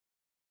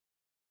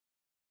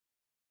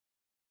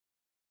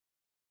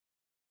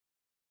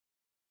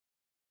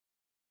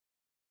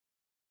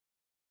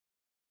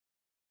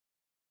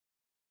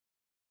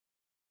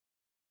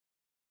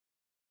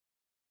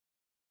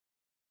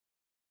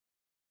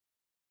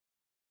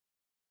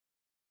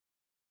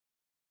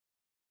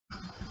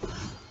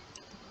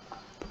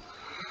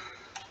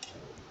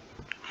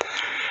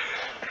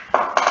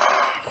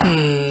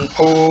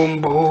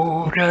ॐ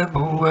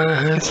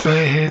भूर्भुवः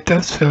स्वः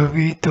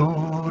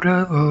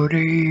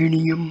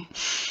तत्सवितुर्वरेण्यं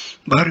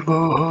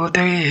भर्गो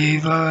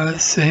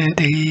देवस्य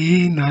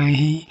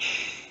धीमहि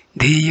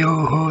धियो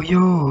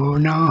यो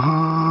नः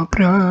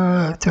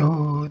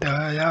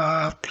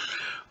प्रचोदयात्।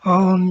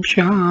 Om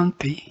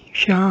Shanti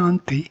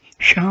Shanti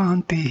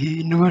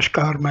Shanti.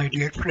 Namaskar my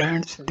dear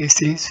friends,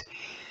 this is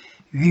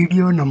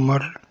video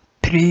number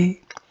 3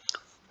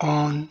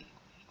 on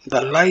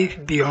the life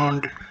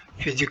beyond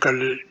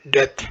physical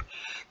death.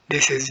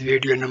 This is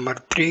video number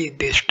 3.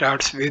 This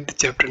starts with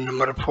chapter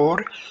number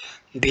 4,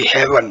 the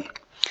heaven.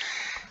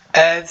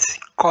 As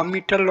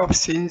committal of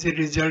sins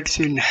results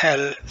in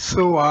hell,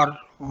 so are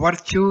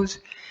virtues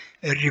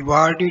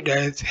rewarded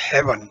as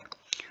heaven.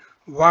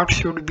 What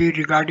should be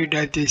regarded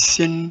as a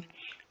sin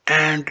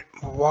and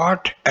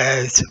what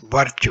as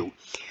virtue?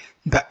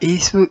 The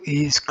issue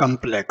is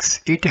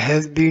complex. It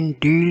has been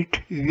dealt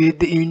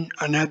with in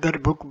another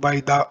book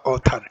by the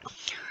author.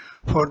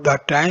 For the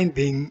time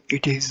being,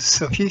 it is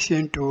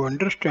sufficient to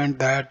understand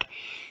that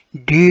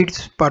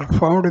deeds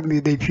performed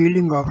with a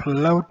feeling of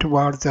love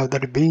towards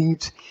other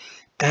beings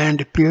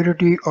and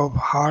purity of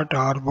heart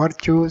are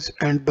virtues,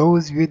 and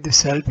those with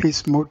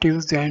selfish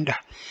motives and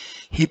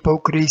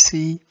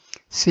hypocrisy,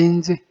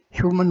 sins.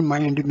 Human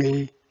mind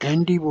may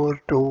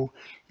endeavor to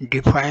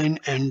define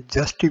and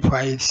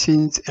justify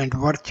sins and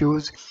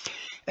virtues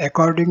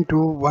according to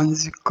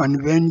one's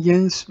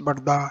convenience,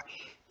 but the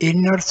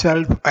inner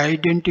self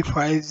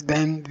identifies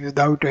them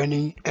without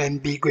any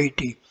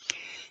ambiguity.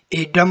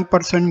 A dumb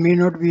person may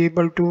not be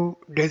able to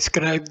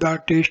describe the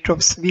taste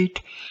of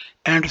sweet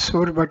and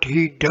sour, but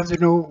he does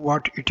know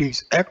what it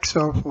is. Acts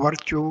of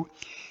virtue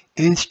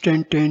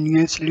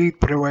instantaneously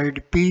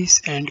provide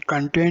peace and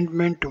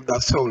contentment to the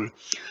soul.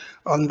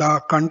 On the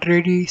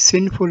contrary,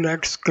 sinful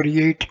acts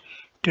create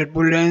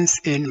turbulence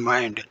in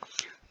mind.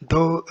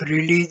 Though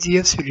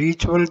religious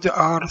rituals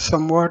are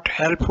somewhat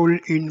helpful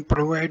in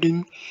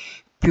providing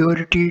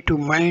purity to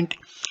mind,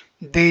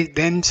 they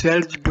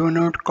themselves do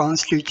not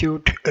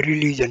constitute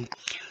religion.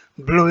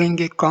 Blowing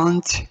a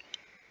conch,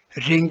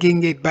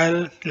 ringing a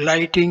bell,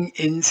 lighting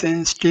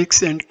incense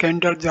sticks and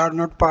candles are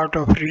not part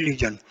of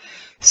religion.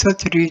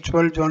 Such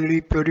rituals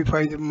only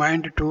purify the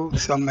mind to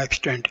some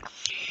extent.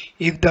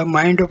 If the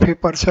mind of a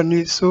person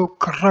is so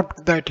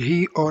corrupt that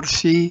he or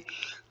she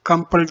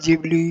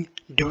compulsively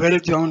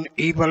dwells on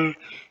evil,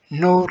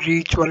 no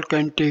ritual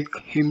can take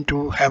him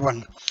to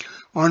heaven.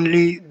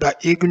 Only the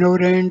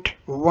ignorant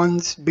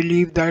ones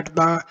believe that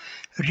the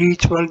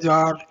rituals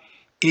are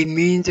a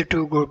means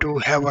to go to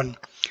heaven.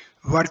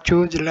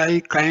 Virtues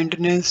like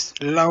kindness,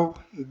 love,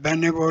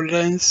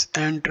 benevolence,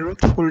 and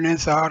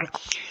truthfulness are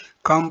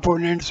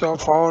components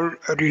of all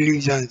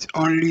religions.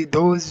 Only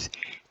those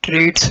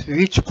traits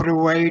which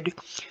provide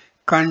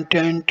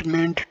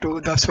contentment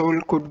to the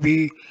soul could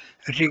be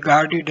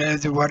regarded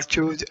as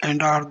virtues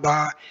and are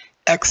the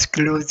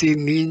exclusive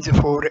means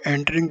for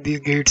entering the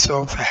gates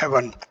of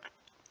heaven.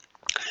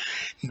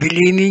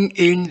 Believing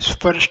in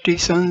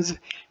superstitions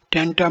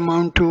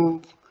tantamount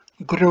to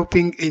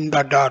groping in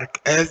the dark.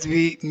 As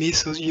we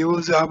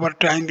misuse our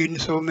time in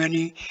so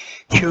many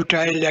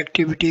futile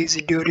activities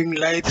during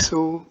life,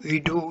 so we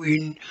do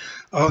in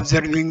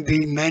observing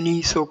the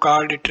many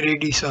so-called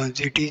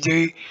traditions. It is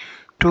a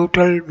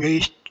total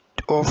waste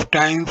of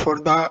time for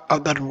the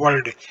other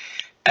world.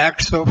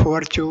 Acts of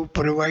virtue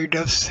provide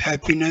us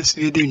happiness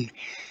within.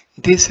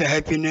 This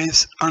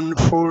happiness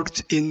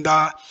unfolds in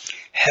the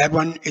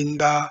heaven in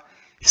the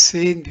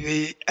same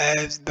way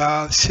as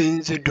the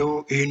sins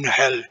do in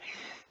hell.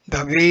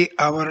 The way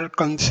our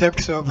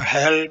concepts of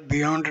hell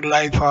beyond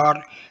life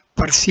are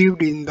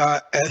perceived in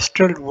the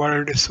astral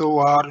world, so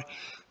are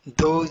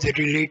those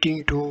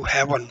relating to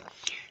heaven.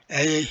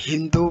 A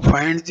Hindu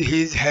finds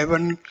his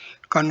heaven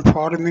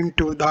conforming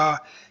to the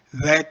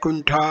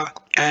Vaikuntha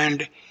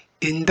and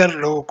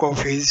Indralok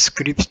of his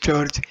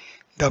scriptures,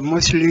 the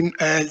Muslim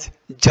as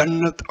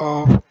Jannat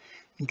of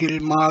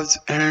Gilmas,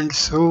 and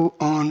so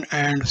on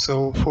and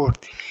so forth.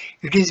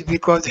 It is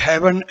because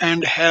heaven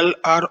and hell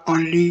are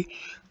only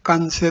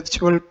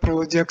conceptual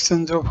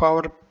projections of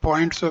our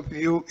points of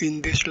view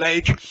in this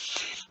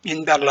life.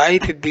 In the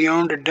life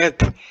beyond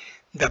death,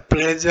 the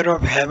pleasure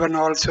of heaven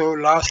also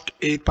lasts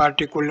a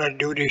particular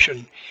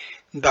duration.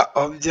 The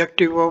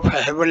objective of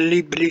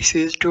heavenly bliss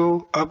is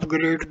to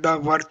upgrade the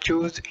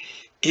virtues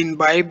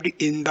imbibed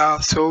in the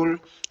soul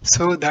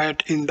so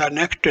that in the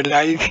next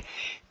life,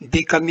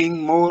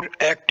 becoming more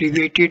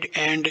activated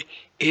and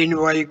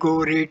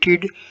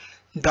invigorated,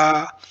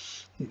 the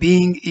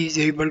being is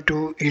able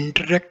to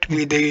interact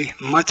with a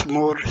much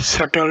more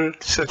subtle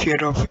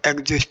sphere of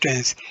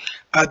existence,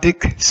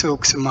 Adhik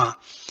Sukshma.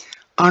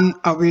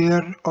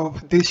 Unaware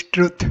of this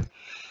truth,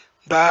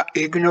 the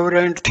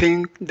ignorant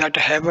think that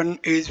heaven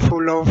is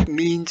full of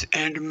means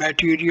and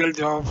materials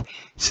of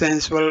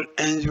sensual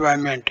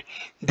enjoyment.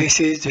 This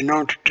is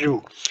not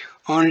true.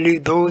 Only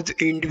those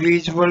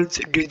individuals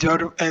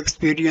deserve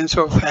experience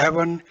of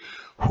heaven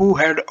who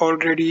had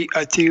already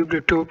achieved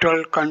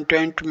total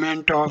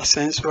contentment of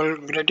sensual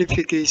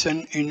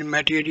gratification in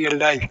material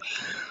life.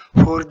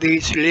 For the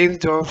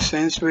slaves of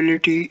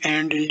sensuality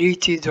and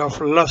leeches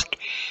of lust,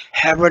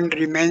 heaven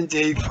remains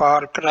a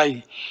far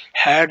cry.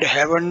 Had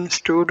heaven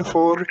stood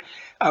for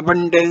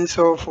abundance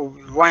of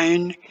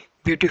wine,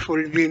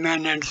 beautiful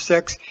women and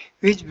sex,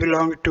 which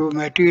belong to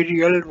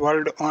material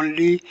world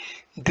only,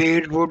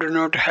 there would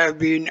not have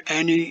been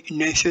any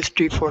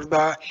necessity for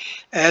the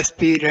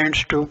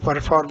aspirants to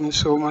perform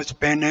so much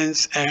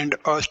penance and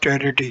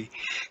austerity.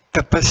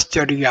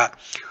 Tapascharya.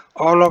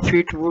 All of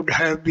it would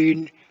have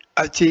been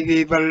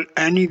achievable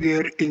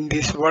anywhere in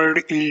this world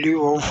in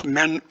lieu of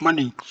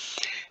money.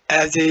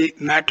 As a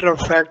matter of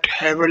fact,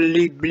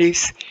 heavenly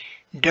bliss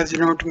does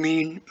not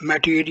mean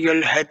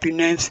material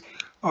happiness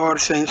or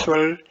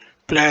sensual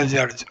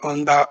pleasures.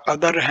 On the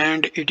other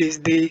hand, it is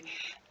the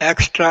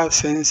extra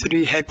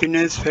sensory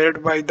happiness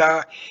felt by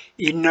the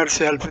inner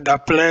self. The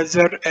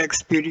pleasure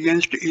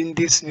experienced in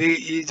this way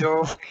is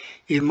of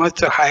a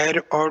much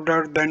higher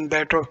order than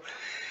that of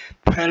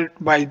felt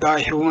by the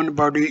human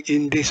body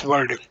in this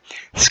world.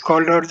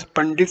 Scholars,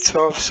 pundits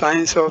of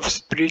science of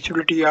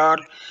spirituality are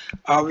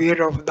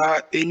aware of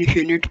the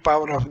infinite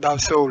power of the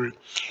soul.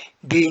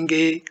 Being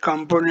a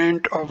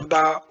component of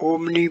the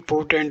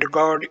omnipotent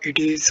God, it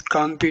is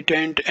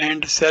competent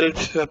and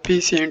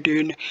self-sufficient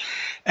in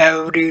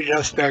every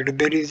respect.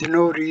 There is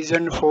no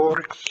reason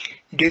for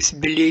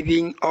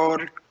disbelieving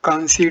or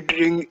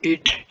considering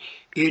it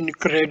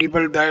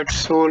incredible that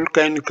soul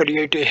can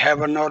create a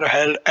heaven or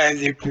hell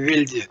as it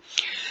wills.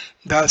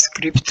 The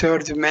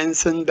scriptures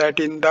mention that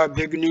in the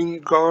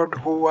beginning God,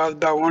 who was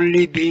the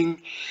only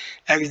being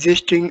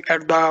existing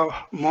at the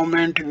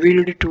moment,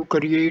 willed to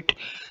create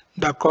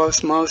the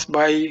cosmos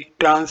by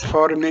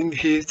transforming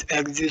his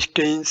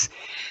existence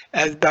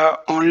as the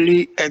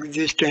only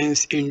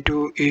existence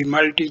into a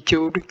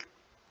multitude,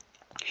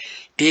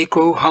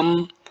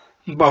 Ekoham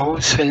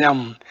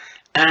Bahusayam,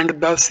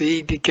 and thus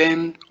he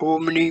became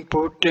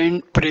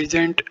omnipotent,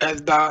 present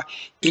as the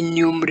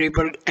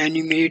innumerable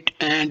animate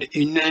and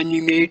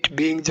inanimate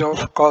beings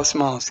of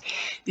cosmos.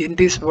 In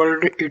this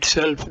world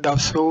itself, the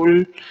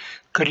soul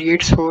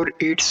creates for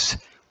its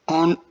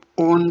own,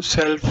 own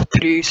self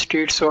three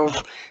states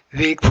of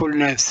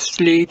wakefulness: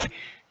 sleep,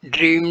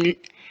 dream,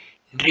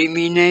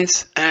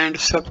 dreaminess and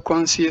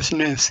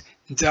subconsciousness,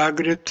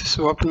 Jagrat,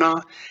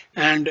 Swapna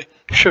and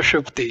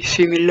Sushupti.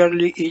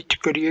 Similarly, it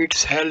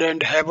creates hell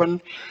and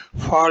heaven,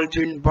 falls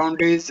in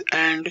bondage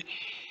and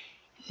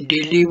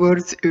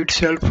delivers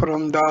itself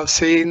from the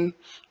same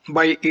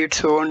by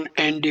its own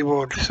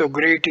endeavor. So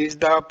great is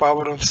the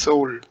power of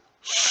soul.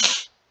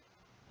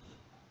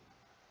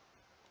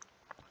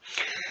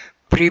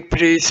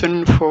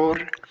 Preparation for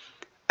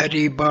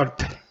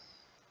rebirth.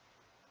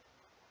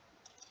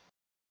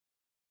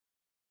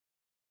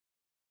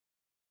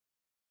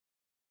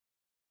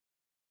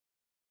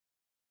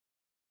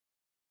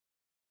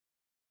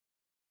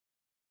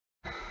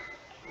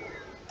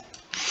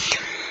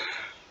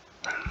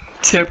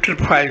 Chapter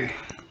 5.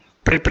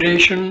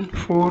 Preparation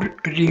for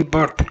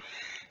rebirth.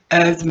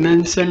 As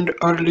mentioned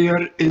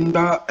earlier, in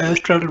the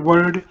astral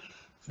world,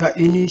 the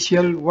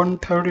initial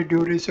one-third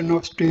duration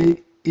of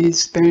stay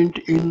is spent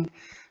in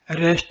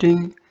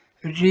resting,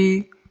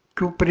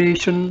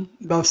 recuperation,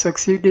 the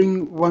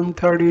succeeding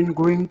one-third in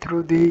going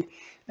through the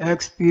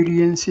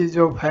experiences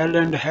of hell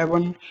and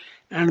heaven,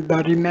 and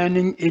the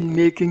remaining in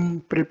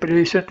making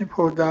preparation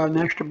for the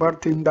next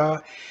birth in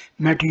the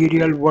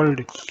material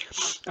world.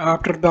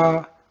 After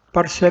the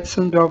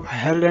perceptions of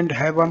hell and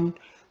heaven,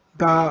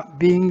 the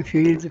being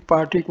feels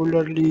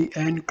particularly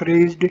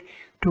encouraged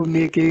to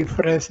make a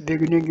fresh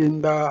beginning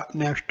in the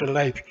next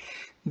life.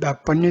 The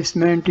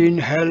punishment in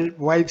hell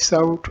wipes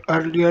out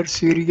earlier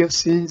serious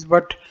sins,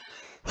 but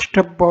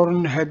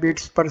stubborn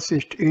habits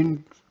persist.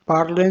 In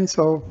parlance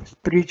of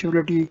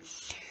spirituality,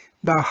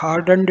 the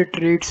hardened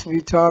traits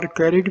which are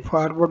carried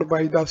forward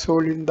by the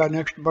soul in the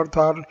next birth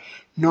are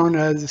known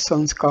as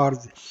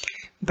sanskars.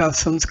 The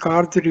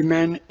sanskars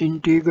remain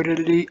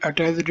integrally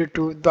attached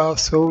to the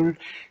soul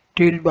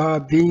till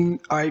the being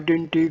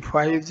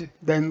identifies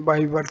them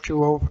by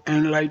virtue of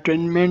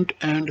enlightenment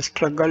and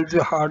struggles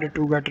hard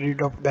to get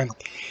rid of them.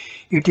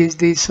 It is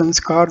the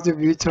sanskars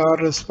which are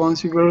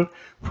responsible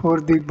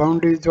for the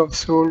bondage of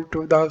soul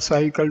to the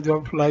cycles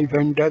of life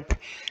and death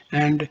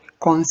and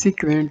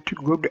consequent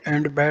good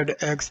and bad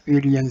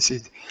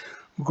experiences.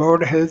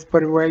 God has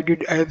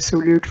provided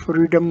absolute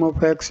freedom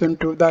of action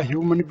to the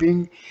human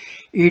being.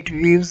 It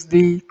weaves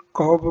the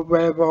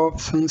cobweb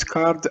of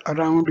sanskars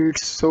around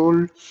its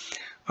soul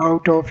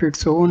out of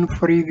its own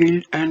free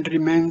will and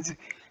remains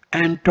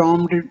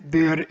entombed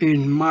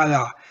therein.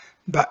 Maya,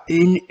 the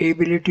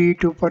inability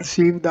to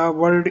perceive the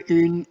world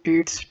in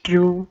its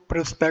true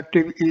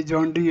perspective, is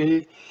only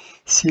a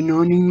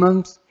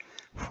synonym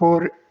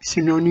for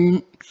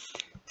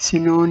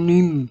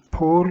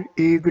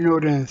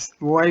ignorance.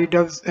 Why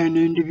does an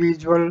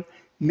individual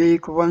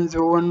make one's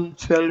own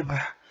self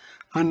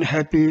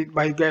unhappy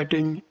by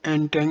getting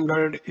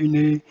entangled in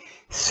a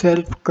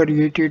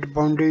self-created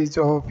bondage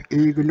of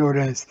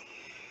ignorance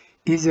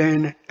is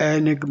an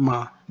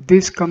enigma.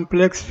 This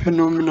complex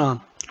phenomenon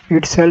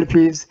itself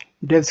is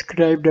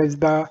described as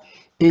the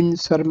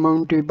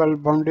insurmountable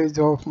bondage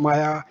of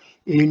Maya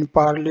in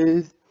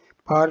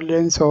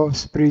parlance of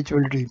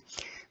spirituality.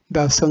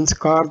 The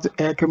sanskars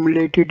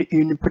accumulated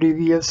in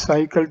previous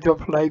cycles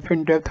of life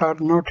and death are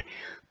not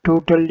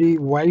totally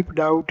wiped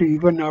out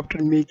even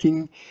after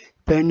making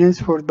penance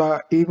for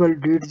the evil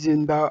deeds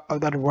in the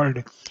other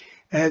world.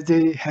 As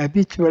a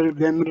habitual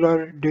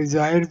gambler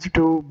desires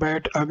to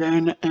bet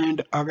again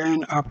and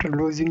again after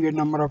losing a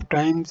number of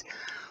times,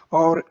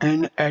 or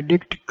an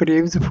addict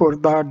craves for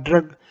the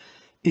drug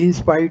in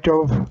spite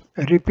of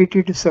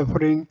repeated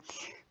suffering,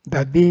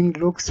 the being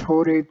looks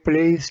for a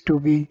place to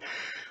be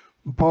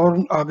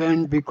born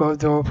again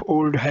because of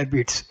old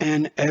habits.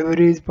 An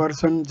average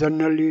person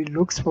generally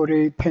looks for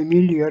a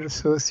familiar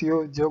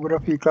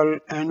socio-geographical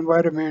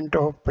environment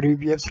of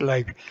previous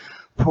life.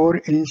 For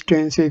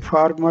instance, a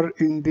farmer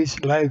in this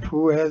life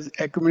who has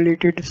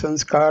accumulated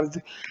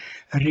sanskars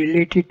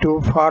related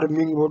to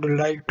farming would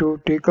like to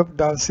take up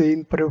the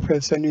same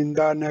profession in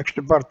the next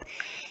birth.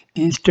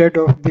 Instead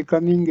of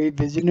becoming a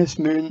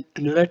businessman,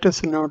 let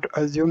us not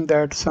assume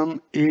that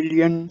some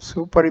alien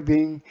super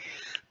being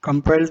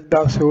compels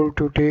the soul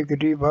to take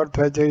rebirth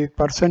as a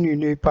person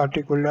in a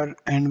particular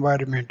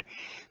environment.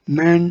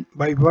 Man,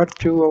 by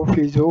virtue of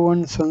his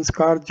own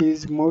sanskars,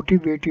 is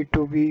motivated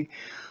to be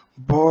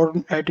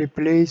born at a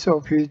place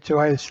of his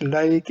choice,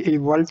 like a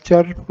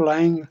vulture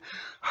flying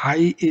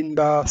high in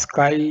the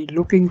sky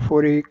looking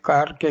for a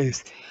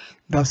carcass.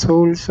 The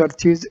soul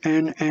searches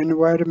an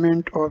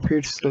environment of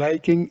its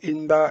liking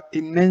in the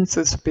immense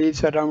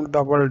space around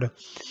the world.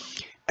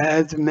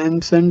 As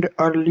mentioned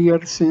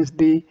earlier, since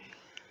the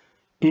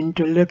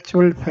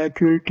intellectual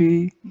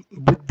faculty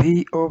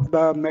buddhi of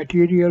the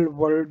material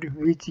world,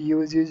 which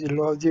uses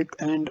logic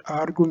and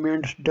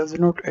arguments, does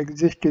not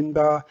exist in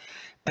the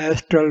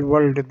astral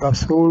world. The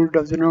soul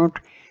does not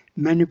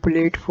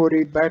manipulate for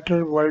a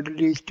better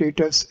worldly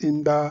status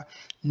in the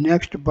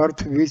next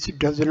birth, which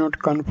does not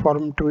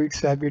conform to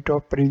its habit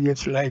of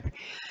previous life.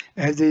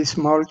 As a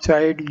small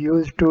child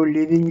used to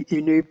living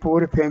in a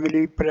poor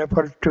family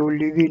prefers to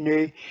live in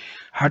a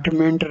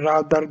hutment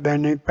rather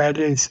than a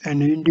palace.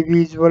 An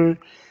individual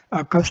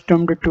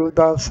accustomed to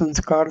the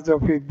sanskars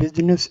of a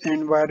business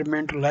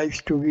environment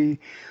likes to be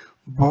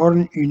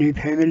born in a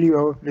family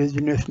of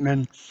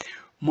businessmen.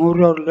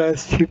 More or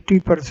less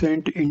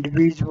 50%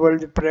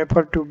 individuals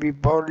prefer to be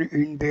born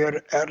in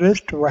their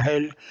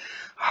erstwhile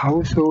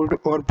household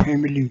or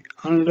family,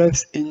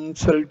 unless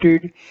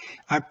insulted,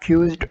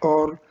 accused,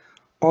 or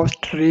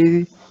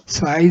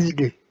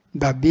ostracized.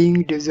 The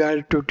being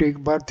desired to take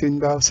birth in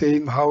the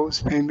same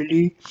house,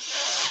 family,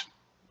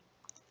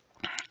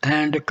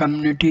 and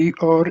community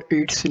or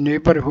its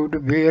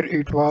neighborhood where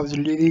it was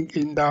living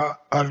in the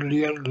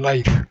earlier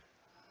life.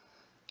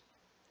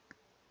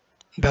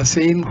 The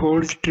same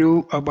holds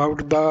true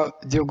about the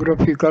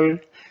geographical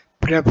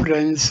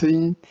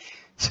preferences,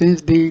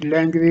 since the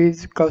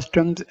language,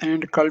 customs,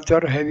 and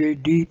culture have a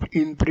deep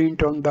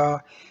imprint on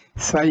the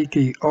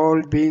psyche.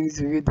 All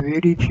beings, with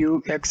very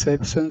few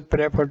exceptions,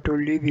 prefer to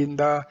live in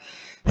the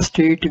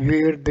state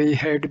where they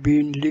had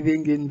been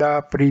living in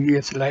the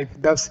previous life.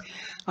 Thus,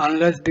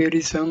 unless there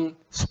is some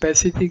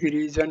specific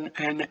reason,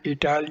 an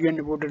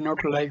Italian would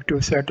not like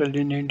to settle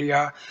in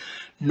India,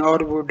 nor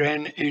would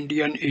an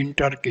Indian in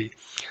Turkey.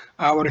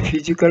 Our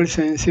physical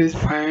senses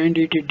find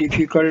it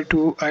difficult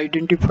to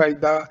identify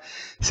the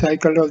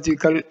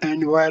psychological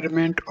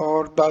environment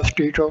or the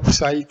state of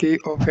psyche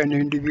of an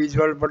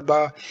individual, but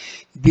the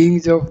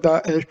beings of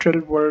the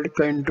astral world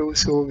can do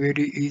so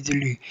very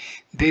easily.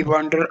 They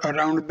wander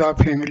around the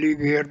family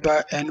where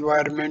the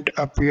environment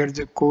appears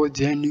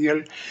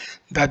congenial.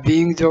 The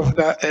beings of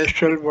the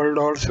astral world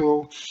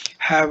also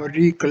have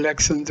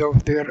recollections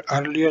of their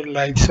earlier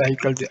life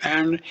cycles,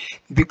 and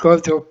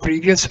because of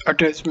previous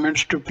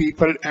attachments to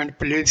people and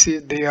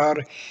places, they are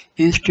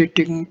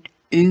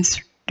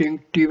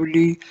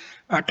instinctively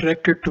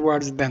attracted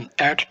towards them.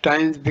 At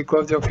times,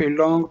 because of a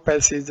long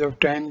passage of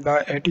time,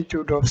 the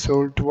attitude of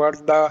soul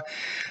towards the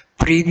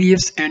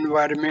previous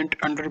environment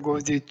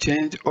undergoes a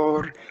change,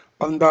 or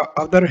on the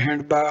other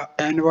hand, the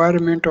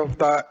environment of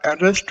the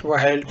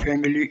erstwhile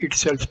family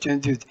itself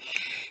changes.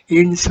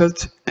 In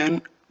such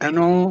an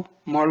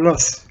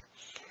anomalous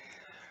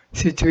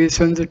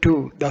situations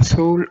too, the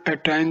soul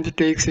at times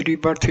takes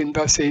rebirth in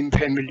the same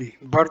family.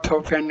 Birth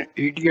of an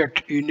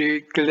idiot in a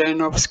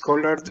clan of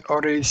scholars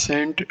or a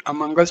saint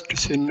amongst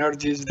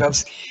sinners is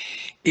thus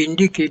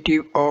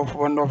indicative of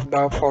one of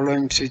the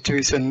following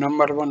situations.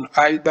 Number one,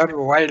 either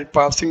while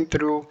passing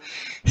through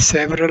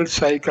several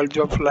cycles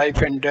of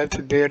life and death,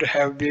 there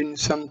have been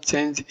some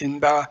change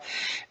in the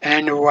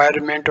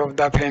environment of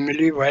the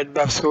family while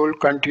the soul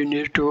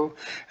continues to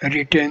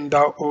retain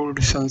the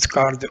old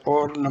sanskars.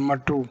 Or number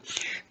two,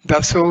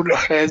 the soul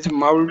has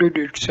molded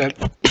itself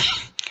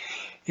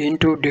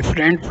into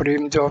different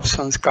frames of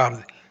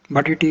sanskars,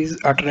 but it is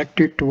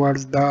attracted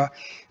towards the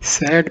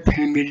said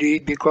family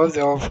because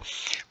of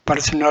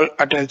personal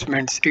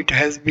attachments. It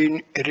has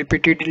been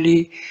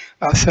repeatedly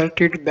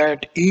asserted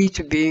that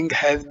each being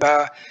has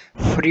the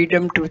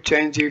freedom to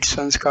change its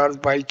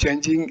sanskars by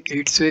changing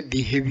its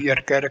behavior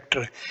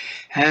character.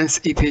 Hence,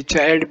 if a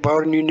child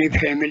born in a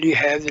family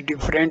has a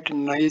different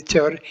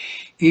nature,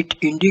 it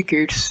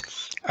indicates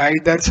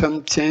either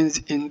some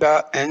change in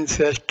the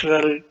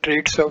ancestral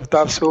traits of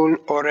the soul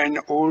or an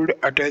old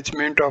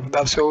attachment of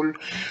the soul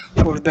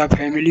for the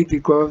family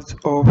because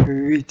of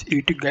which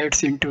it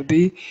gets into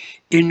the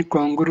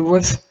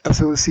incongruous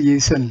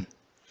association.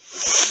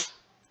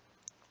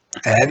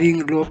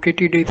 Having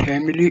located a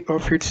family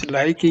of its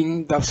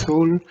liking, the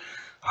soul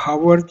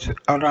hovers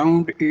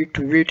around it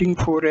waiting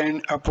for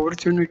an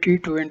opportunity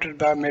to enter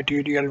the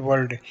material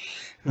world.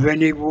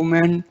 When a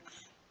woman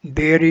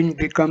therein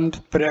becomes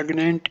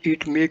pregnant,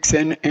 it makes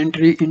an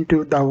entry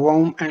into the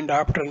womb and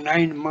after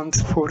 9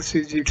 months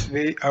forces its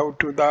way out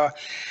to the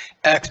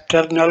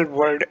external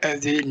world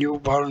as a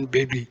newborn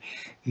baby.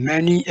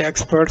 Many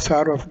experts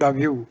are of the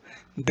view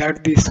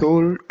that the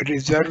soul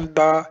reserves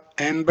the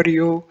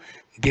embryo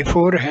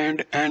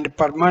beforehand and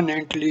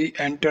permanently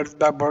enters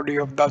the body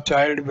of the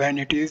child when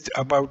it is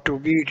about to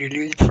be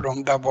released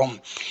from the womb.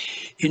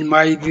 In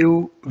my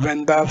view,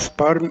 when the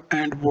sperm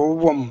and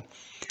ovum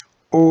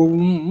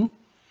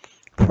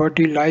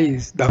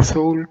fertilize, the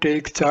soul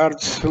takes charge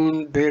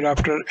soon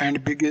thereafter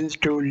and begins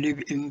to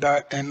live in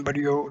the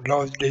embryo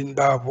lodged in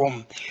the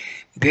womb.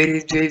 There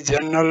is a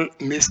general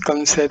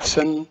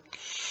misconception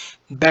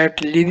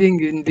that living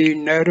in the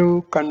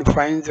narrow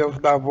confines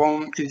of the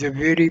womb is a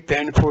very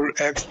painful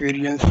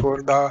experience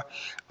for the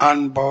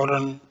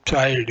unborn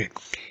child.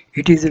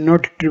 It is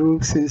not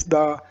true since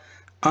the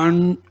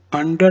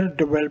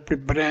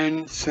underdeveloped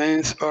brain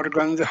sense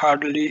organs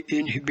hardly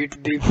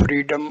inhibit the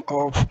freedom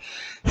of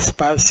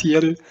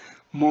spatial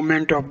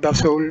movement of the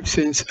soul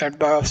since at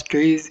the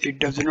stage it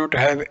does not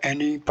have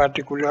any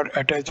particular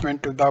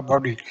attachment to the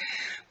body.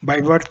 By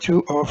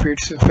virtue of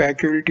its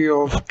faculty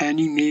of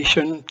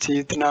animation,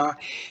 Chetna,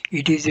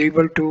 it is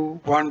able to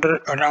wander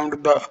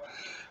around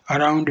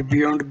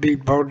beyond the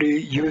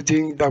body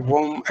using the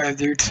womb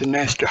as its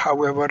nest.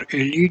 However, a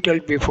little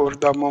before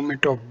the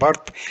moment of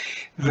birth,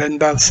 when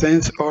the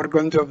sense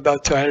organs of the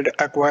child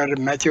acquire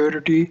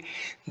maturity,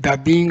 the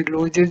being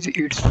loses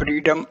its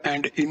freedom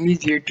and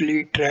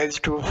immediately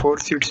tries to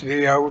force its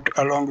way out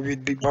along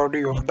with the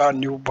body of the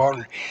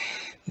newborn.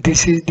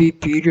 This is the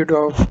period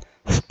of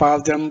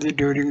spasms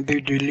during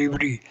the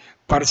delivery,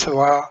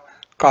 Parsava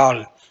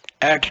Kal.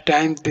 At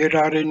times there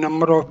are a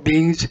number of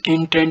beings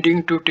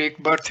intending to take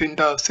birth in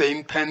the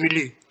same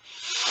family.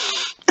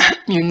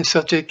 In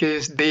such a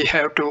case, they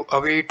have to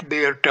await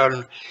their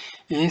turn.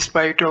 In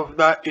spite of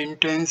the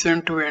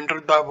intention to enter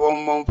the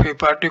womb of a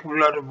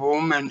particular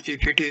woman,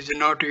 if it is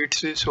not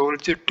its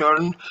soul's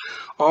turn,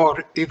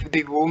 or if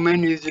the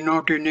woman is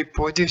not in a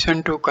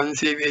position to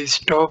conceive, a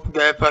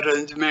stopgap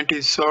arrangement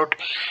is sought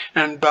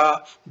and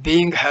the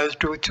being has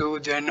to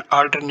choose an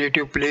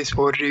alternative place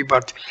for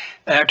rebirth.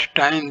 At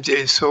times,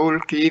 a soul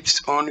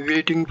keeps on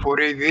waiting for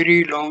a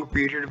very long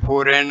period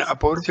for an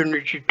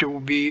opportunity to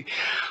be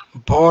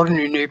born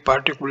in a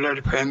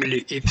particular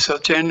family. If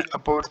such an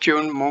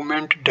opportune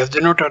moment does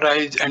not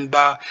arise and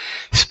the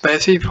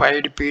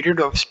specified period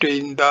of stay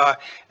in the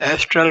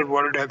astral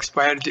world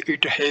expires,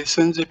 it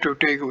hastens to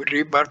take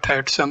rebirth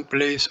at some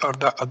place or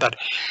the other.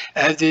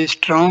 As a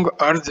strong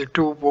urge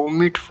to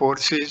vomit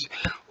forces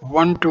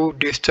one to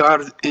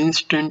discharge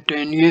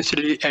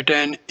instantaneously at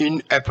an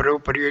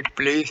inappropriate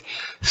place,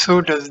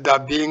 so does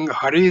the being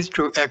hurries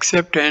to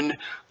accept an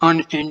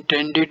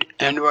unintended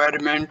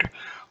environment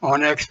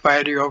on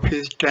expiry of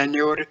his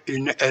tenure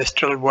in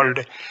astral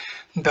world.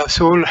 The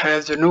soul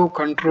has no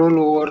control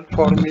over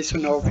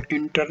formation of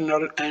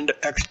internal and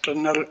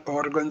external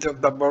organs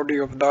of the body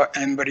of the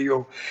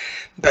embryo.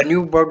 The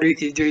new body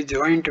is a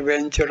joint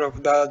venture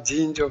of the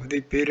genes of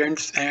the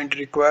parents and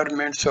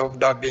requirements of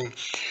the being.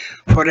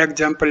 For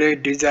example, a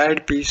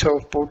desired piece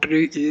of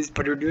pottery is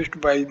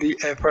produced by the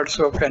efforts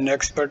of an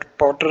expert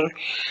potter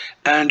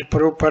and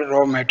proper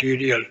raw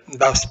material.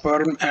 The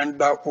sperm and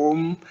the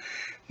ovum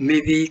may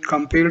be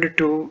compared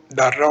to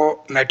the raw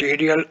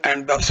material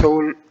and the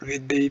soul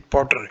with the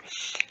potter.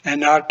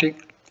 An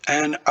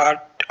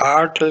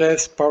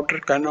artless potter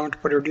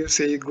cannot produce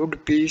a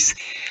good piece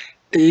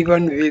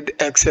even with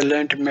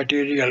excellent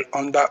material.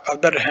 On the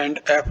other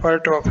hand,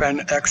 effort of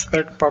an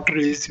expert potter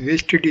is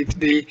wasted if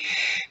the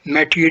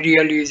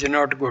material is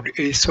not good.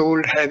 A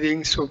soul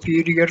having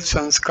superior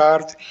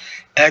sanskars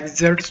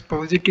exerts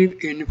positive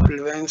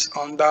influence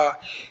on the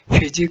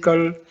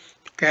physical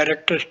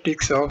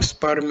characteristics of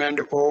sperm and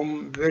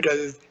ovum,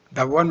 whereas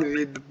the one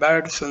with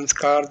bad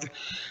sanskars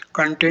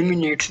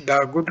contaminates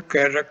the good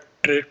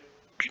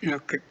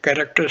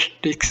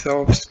characteristics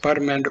of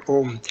sperm and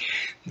ovum.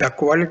 The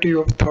quality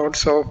of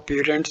thoughts of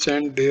parents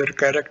and their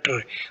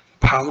character.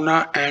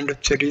 fauna and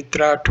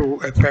charitra to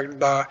affect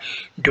the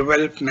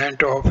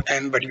development of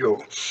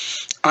embryo.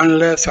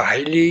 Unless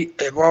highly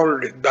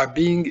evolved, the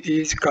being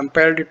is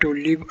compelled to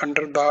live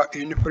under the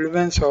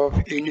influence of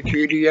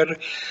inferior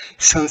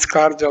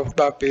sanskars of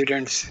the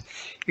parents.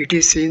 It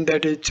is seen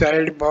that a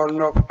child born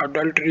of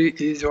adultery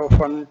is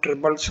often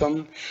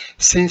troublesome,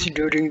 since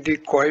during the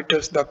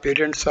coitus the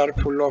parents are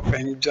full of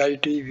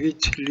anxiety,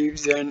 which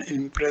leaves an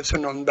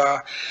impression on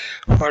the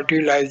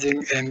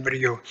fertilizing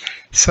embryo.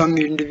 Some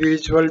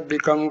individuals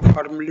become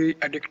firmly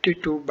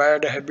addicted to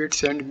bad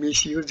habits and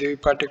misuse a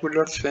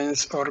particular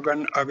sense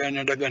organ again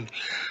and again.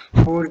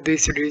 For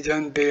this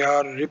reason, they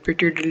are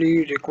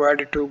repeatedly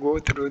required to go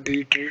through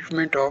the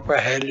treatment of a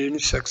hell in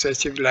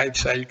successive life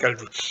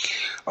cycles.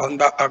 On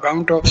the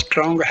account of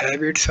strong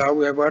habits,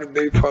 however,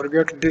 they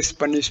forget this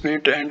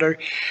punishment and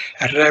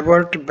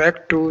revert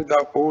back to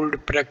the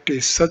old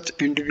practice. Such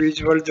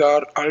individuals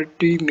are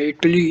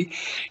ultimately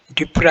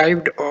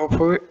deprived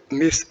of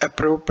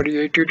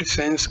misappropriated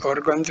sense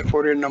organs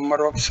for a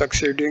number of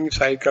succeeding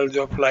cycles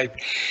of life.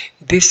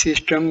 This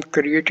system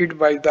created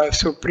by the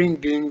Supreme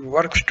Being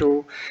works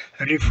to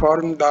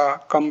reform the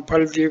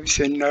compulsive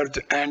sinners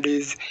and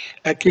is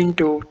akin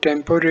to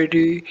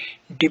temporary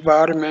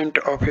debarment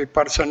of a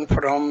person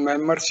from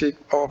membership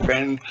of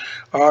an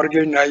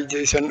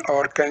organization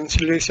or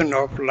cancellation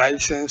of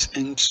license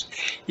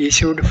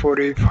issued for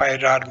a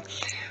firearm.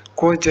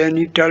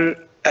 Congenital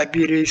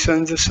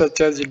aberrations such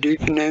as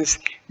deafness,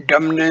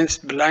 dumbness,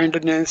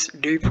 blindness,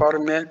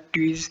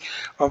 deformities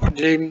of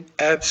limb,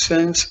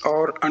 absence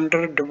or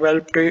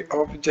underdevelopment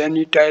of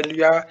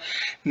genitalia,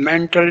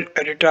 mental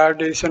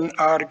retardation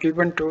are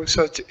given to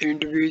such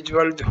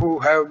individuals who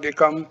have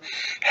become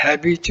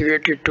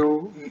habituated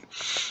to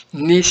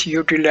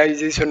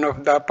misutilization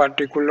of the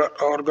particular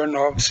organ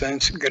of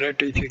sense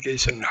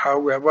gratification.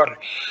 However,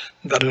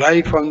 the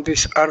life on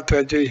this earth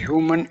as a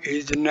human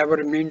is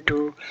never meant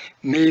to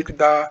make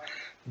the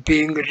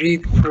being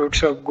reap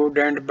fruits of good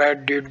and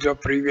bad deeds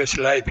of previous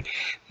life.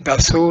 The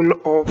soul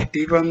of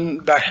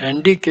even the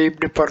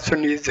handicapped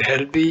person is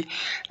healthy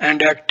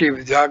and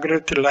active,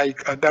 Jagrat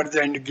like others,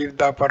 and give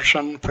the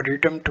person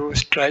freedom to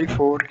strive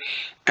for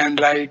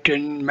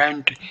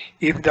enlightenment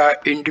if the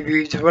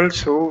individual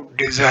so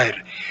desire.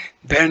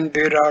 Then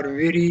there are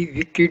very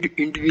wicked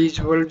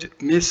individuals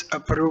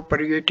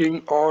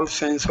misappropriating all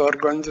sense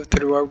organs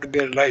throughout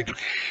their life.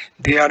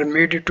 They are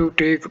made to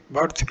take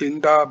birth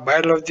in the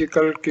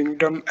biological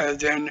kingdom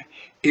as an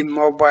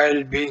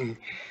immobile being,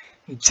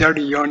 Jad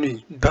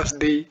Yoni. Thus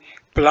the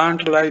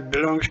plant life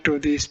belongs to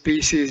the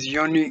species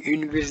Yoni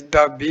in which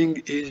the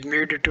being is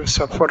made to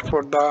suffer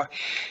for the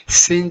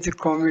sins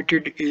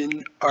committed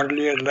in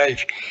earlier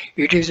life.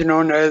 It is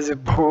known as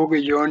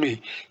Bhog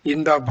Yoni.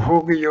 In the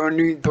Bhog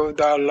Yoni, though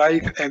the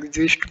life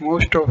exists,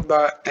 most of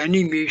the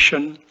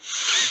animation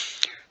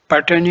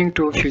pertaining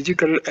to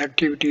physical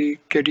activity,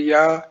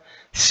 Kriya,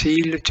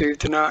 Seal,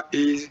 Chetana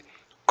is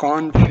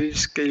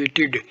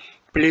confiscated.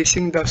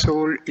 Placing the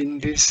soul in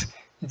this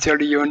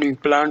Jad-yoni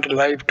plant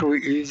life too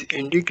is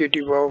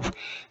indicative of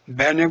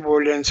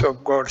benevolence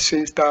of God,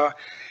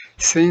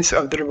 since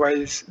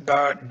otherwise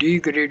the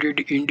degraded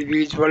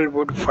individual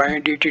would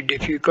find it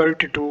difficult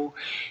to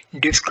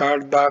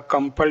discard the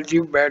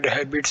compulsive bad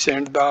habits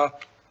and the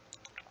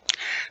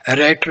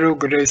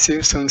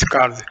retrogressive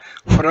sanskars.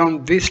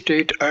 From this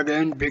state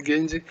again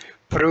begins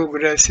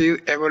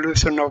progressive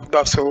evolution of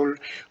the soul,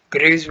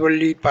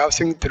 gradually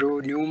passing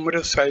through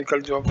numerous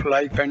cycles of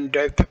life and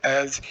death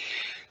as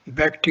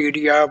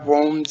bacteria,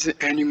 worms,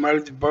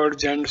 animals,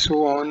 birds, and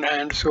so on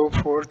and so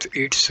forth.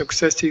 It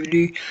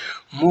successively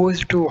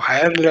moves to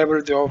higher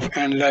levels of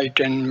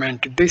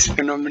enlightenment. This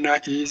phenomena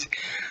is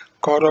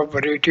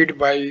corroborated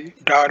by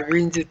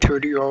Darwin's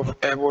theory of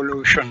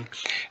evolution.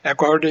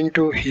 According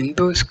to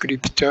Hindu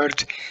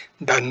scriptures,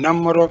 the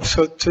number of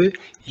such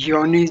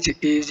yonis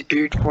is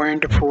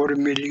 8.4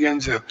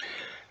 million,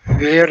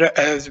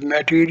 whereas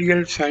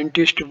material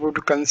scientists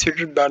would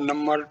consider the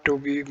number to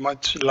be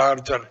much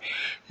larger.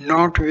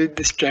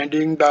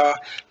 Notwithstanding the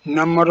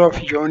number of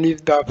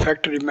yonis, the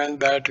fact remains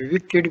that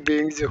wicked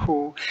beings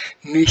who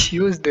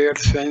misuse their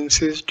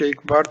senses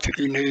take birth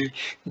in a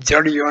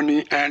jad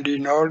yoni, and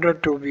in order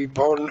to be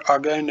born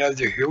again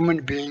as a human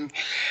being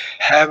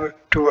have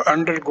to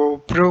undergo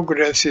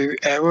progressive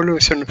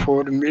evolution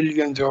for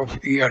millions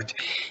of years.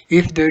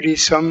 If there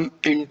is some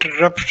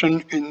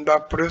interruption in the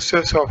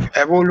process of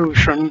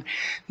evolution,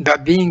 the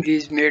being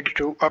is made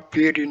to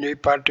appear in a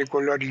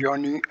particular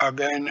yoni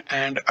again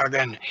and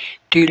again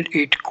till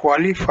it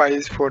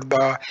qualifies for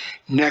the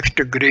next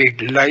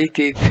grade, like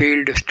a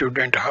failed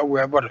student.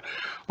 However,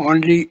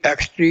 only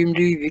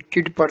extremely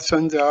wicked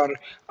persons are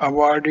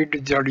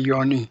awarded jad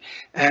yoni.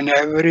 An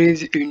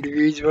average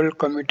individual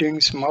committing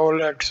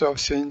small acts of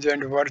sins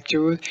and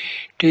virtues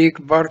take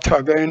birth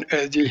again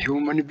as a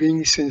human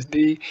being, since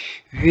the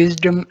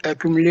wisdom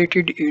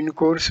accumulated in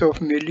course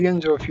of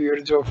millions of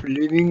years of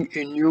living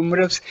in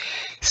numerous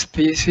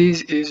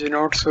species is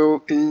not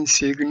so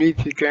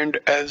insignificant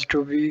as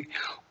to be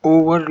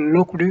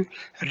overlooked,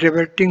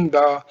 reverting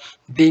the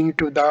being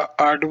to the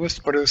arduous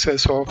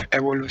process of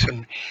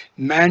evolution.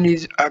 Man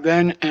is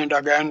again and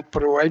again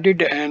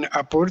provided an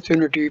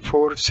opportunity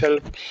for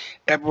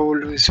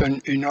self-evolution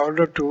in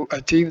order to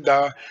achieve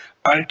the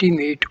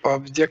ultimate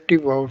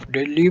objective of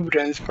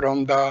deliverance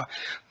from the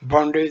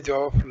bondage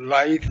of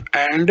life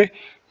and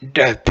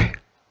death.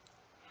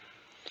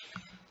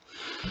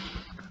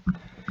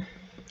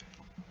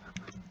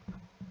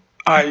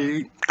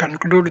 I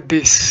conclude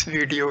this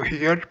video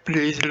here.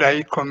 Please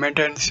like, comment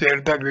and share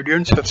the video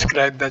and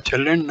subscribe the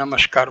channel.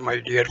 Namaskar my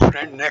dear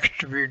friend.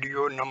 Next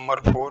video number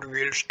 4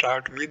 will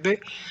start with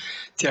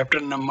chapter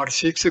number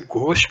 6,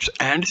 Ghosts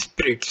and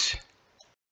Spirits.